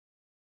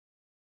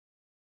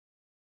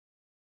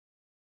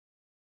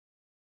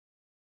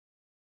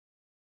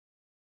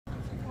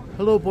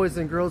Hello boys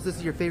and girls, this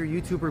is your favorite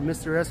YouTuber,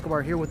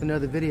 Mr.Escobar, here with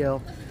another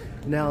video.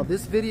 Now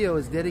this video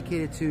is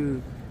dedicated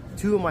to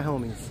two of my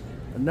homies.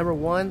 Number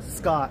one,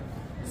 Scott.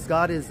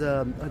 Scott is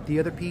the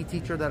other PE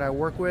teacher that I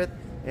work with,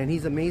 and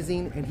he's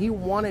amazing, and he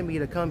wanted me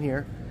to come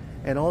here.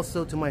 And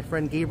also to my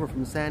friend Gabriel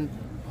from San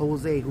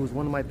Jose, who's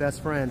one of my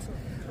best friends.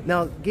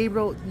 Now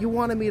Gabriel, you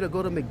wanted me to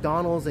go to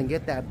McDonald's and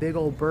get that big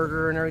old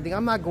burger and everything.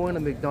 I'm not going to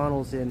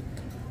McDonald's in,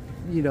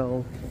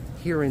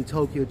 here in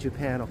Tokyo,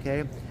 Japan,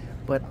 okay?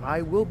 But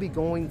I will be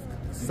going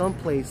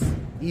someplace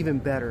even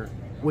better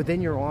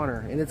within your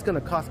honor, and it's going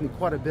to cost me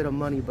quite a bit of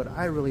money, but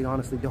I really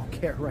honestly don't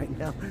care right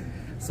now.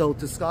 So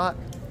to Scott,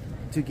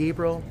 to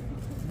Gabriel,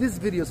 this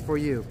video is for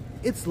you.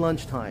 It's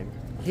lunchtime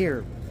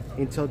here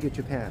in Tokyo,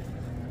 Japan.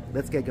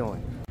 Let's get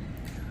going.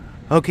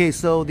 Okay,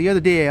 so the other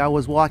day I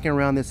was walking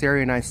around this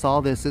area and I saw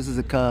this. This is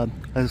a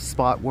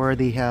spot where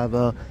they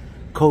have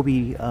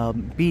Kobe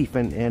beef,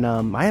 and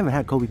I haven't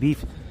had Kobe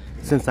beef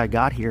since I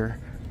got here.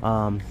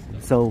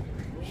 So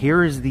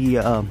here's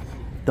the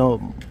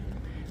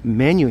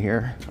menu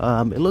here.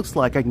 It looks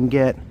like I can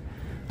get,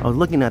 I was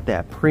looking at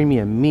that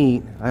premium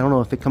meat. I don't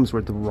know if it comes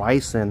with the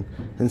rice and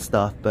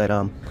stuff,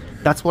 but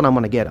that's what I'm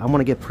gonna get. I'm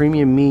gonna get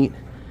premium meat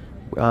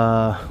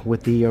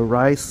with the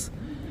rice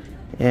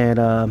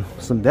and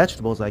some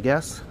vegetables, I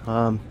guess.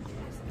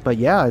 But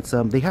yeah, it's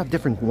they have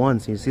different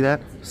ones. You see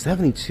that?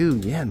 72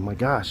 yen. My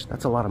gosh,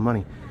 that's a lot of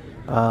money.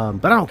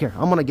 But I don't care.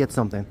 I'm gonna get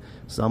something.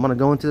 So I'm gonna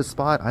go into the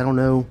spot. I don't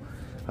know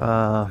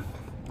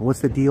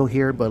what's the deal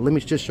here, but let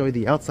me just show you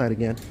the outside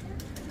again.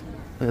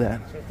 Look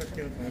at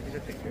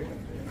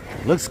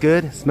that. Looks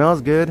good.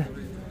 Smells good.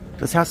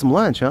 Let's have some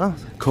lunch, huh?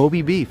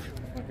 Kobe beef.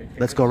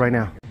 Let's go right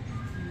now.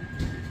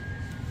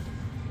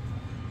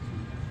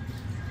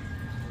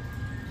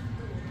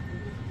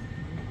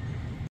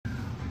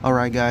 All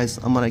right, guys.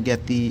 I'm gonna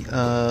get the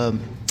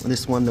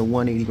this one, the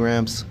 180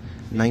 grams,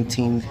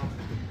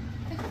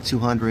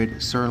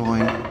 19,200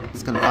 sirloin.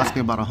 It's gonna cost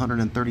me about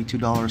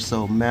 $132.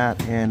 So Matt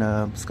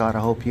and Scott, I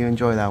hope you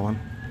enjoy that one.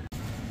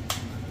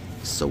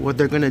 So what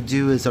they're gonna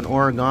do is an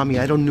origami.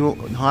 I don't know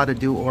how to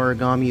do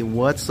origami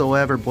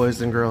whatsoever,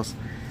 boys and girls.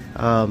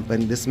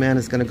 But this man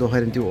is gonna go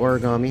ahead and do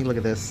origami. Look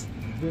at this,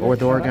 or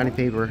the origami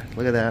paper.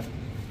 Look at that.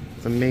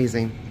 It's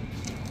amazing.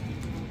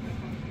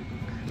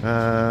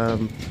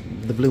 The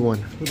blue one.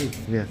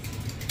 Yeah.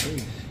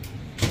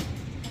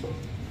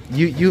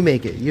 You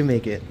make it. You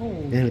make it.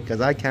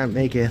 Because I can't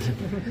make it.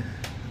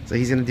 So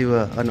he's gonna do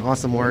an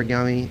awesome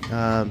origami.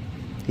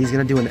 He's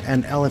gonna do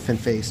an elephant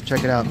face.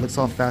 Check it out. Looks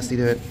how fast he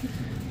do it.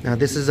 Now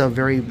this is a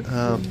very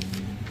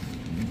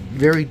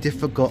very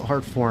difficult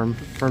art form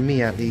for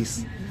me, at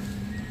least.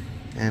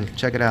 And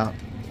check it out.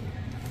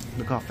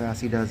 Look how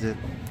fast he does it.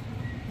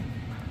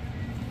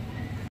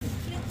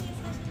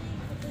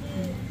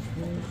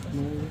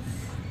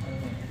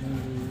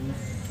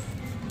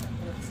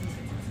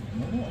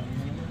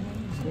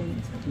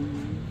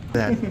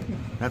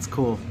 That's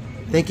cool.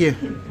 Thank you.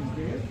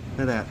 Look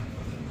at that.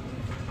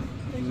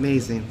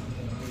 Amazing.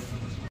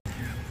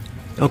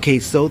 Okay,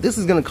 so this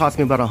is going to cost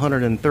me about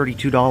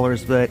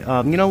 $132, but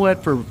you know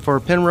what? For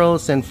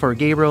Penrose and for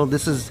Gabriel,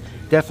 this is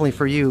definitely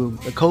for you.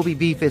 The Kobe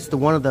beef is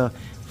one of the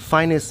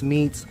finest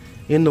meats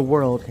in the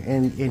world,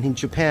 and in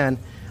Japan,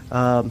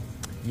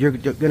 you're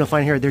going to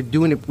find here they're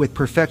doing it with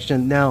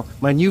perfection. Now,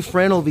 my new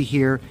friend over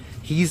here,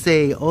 he's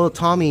a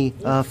Tommy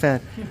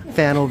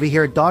fan over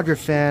here, Dodger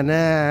fan,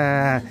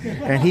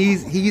 and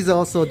he's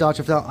also a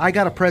Dodger fan. I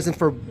got a present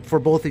for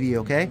both of you,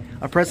 okay?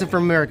 A present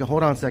from America.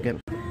 Hold on a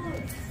second.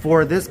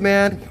 For this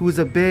man who's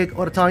a big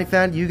Oratami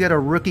fan, you get a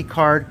rookie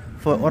card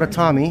for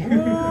Oratami,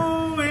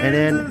 and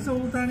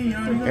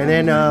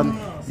then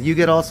you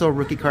get also a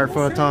rookie card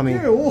for Oratami.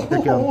 There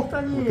you go.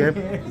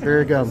 Okay, there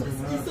you go.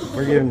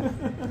 We're giving.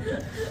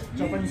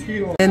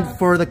 And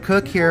for the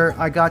cook here,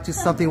 I got you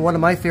something. One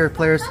of my favorite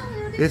players.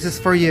 This is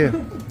for you.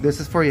 This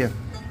is for you.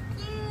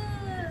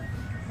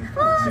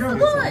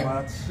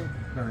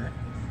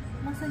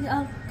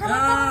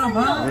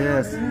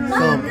 Yes.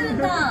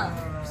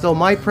 So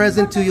my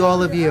present to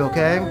all of you,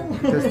 okay?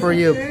 Just for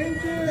you.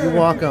 You're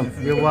welcome.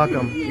 You're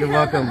welcome. You're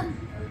welcome.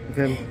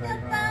 Okay.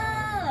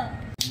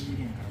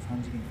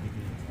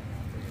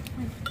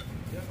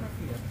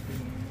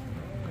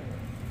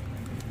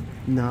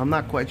 No, I'm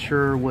not quite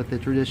sure what the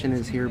tradition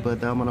is here,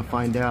 but I'm gonna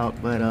find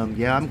out. But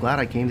yeah, I'm glad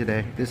I came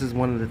today. This is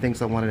one of the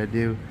things I wanted to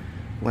do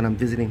when I'm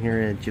visiting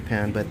here in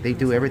Japan. But they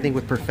do everything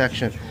with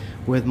perfection.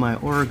 With my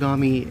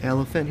origami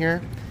elephant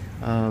here,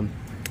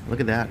 look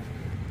at that.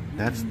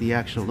 That's the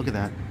actual. Look at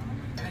that.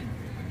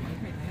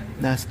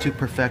 That's to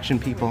perfection,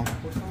 people.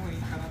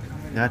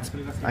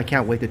 I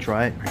can't wait to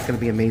try it. It's gonna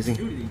be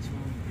amazing.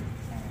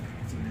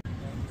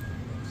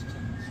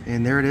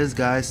 And there it is,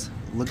 guys.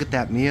 Look at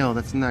that meal.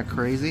 That's not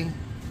crazy.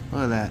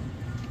 Look at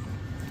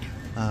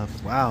that.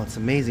 Wow, it's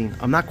amazing.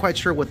 I'm not quite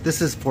sure what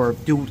this is for.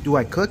 Do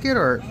I cook it,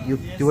 or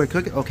do I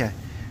cook it? Okay.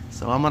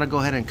 So I'm gonna go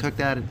ahead and cook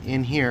that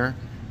in here,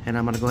 and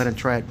I'm gonna go ahead and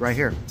try it right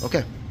here.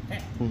 Okay.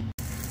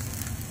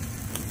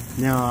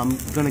 Now I'm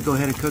gonna go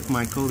ahead and cook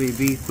my Kobe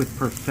beef with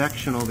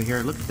perfection over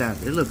here. Look at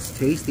that. It looks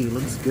tasty. It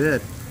looks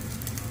good.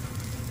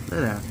 Look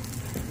at that.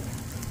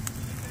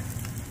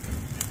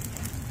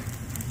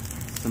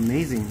 It's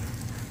amazing.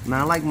 And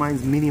I like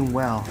mine's medium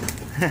well.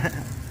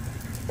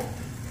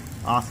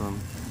 Awesome.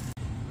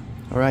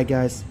 Alright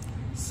guys,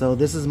 so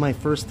this is my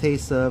first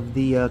taste of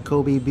the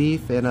Kobe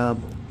beef,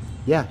 and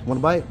yeah, want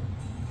to bite?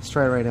 Let's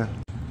try it right now.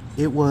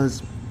 It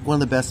was one of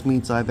the best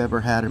meats I've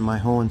ever had in my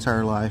whole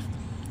entire life.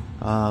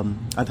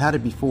 I've had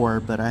it before,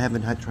 but I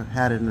haven't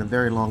had it in a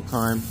very long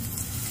time.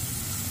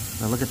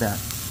 Now look at that.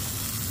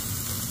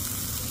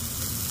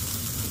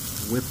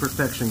 With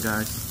perfection,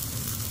 guys.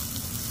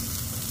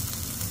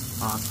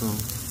 Awesome.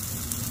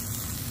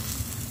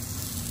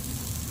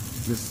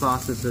 This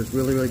sausage is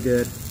really, really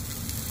good.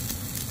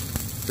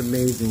 It's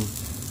amazing.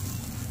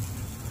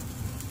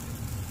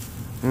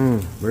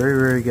 Very,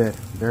 very good.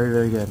 Very,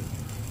 very good.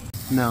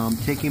 Now I'm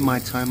taking my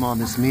time on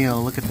this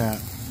meal. Look at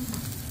that.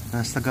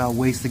 I still got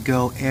ways to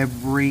go.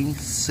 Every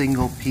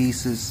single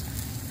piece is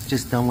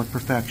just done with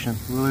perfection.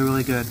 Really,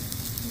 really good.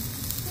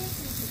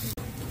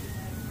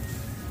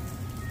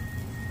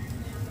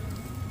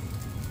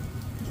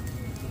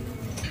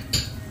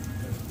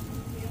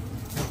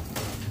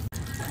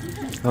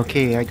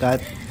 Okay, I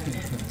got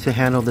to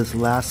handle this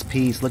last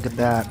piece. Look at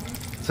that.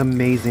 It's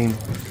amazing.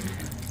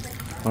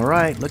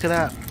 Alright, look at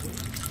that.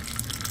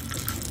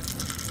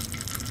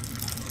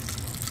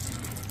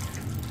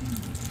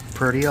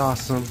 Pretty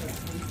awesome.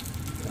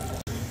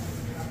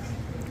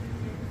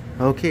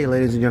 Okay,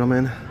 ladies and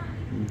gentlemen,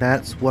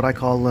 that's what I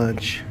call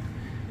lunch.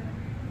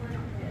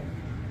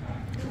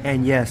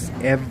 And yes,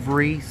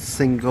 every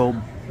single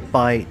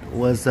bite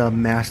was a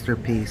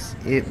masterpiece.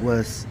 It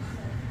was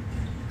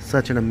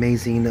such an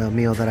amazing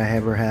meal that I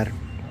ever had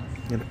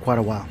in quite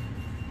a while.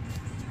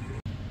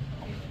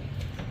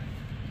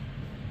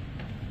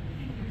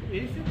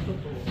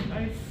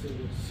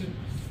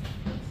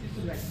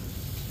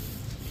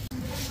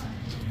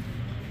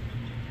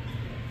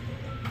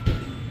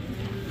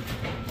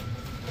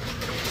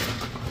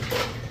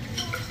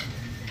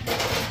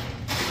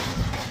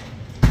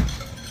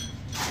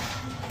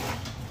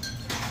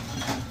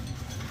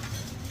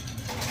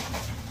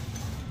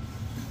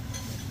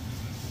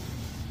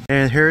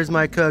 And here's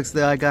my cooks.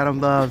 I got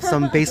them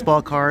some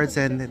baseball cards,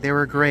 and they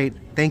were great.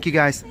 Thank you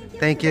guys.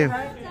 Thank you.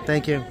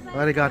 Thank you.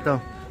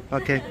 Arigato.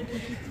 Okay.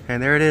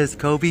 And there it is,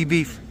 Kobe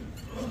beef.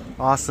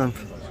 Awesome.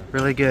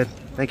 Really good.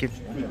 Thank you.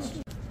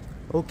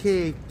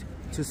 Okay,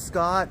 to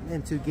Scott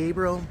and to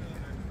Gabriel,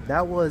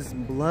 that was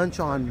lunch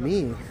on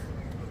me.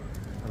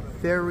 A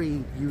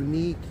very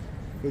unique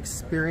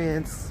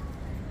experience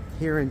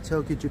here in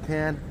Tokyo,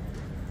 Japan.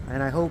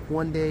 And I hope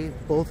one day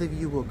both of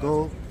you will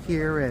go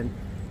here and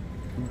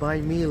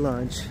buy me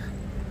lunch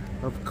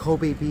of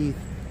Kobe beef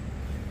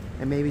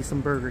and maybe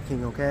some Burger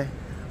King, okay?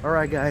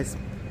 Alright guys,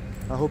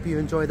 I hope you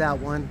enjoyed that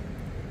one,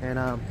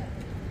 and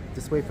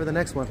just wait for the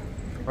next one.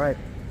 Alright,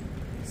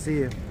 see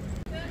you.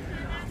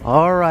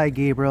 Alright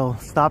Gabriel,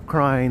 stop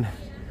crying.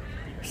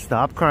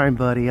 Stop crying,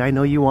 buddy. I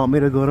know you want me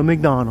to go to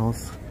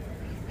McDonald's.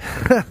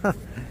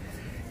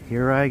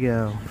 Here I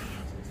go.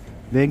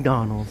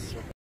 McDonald's.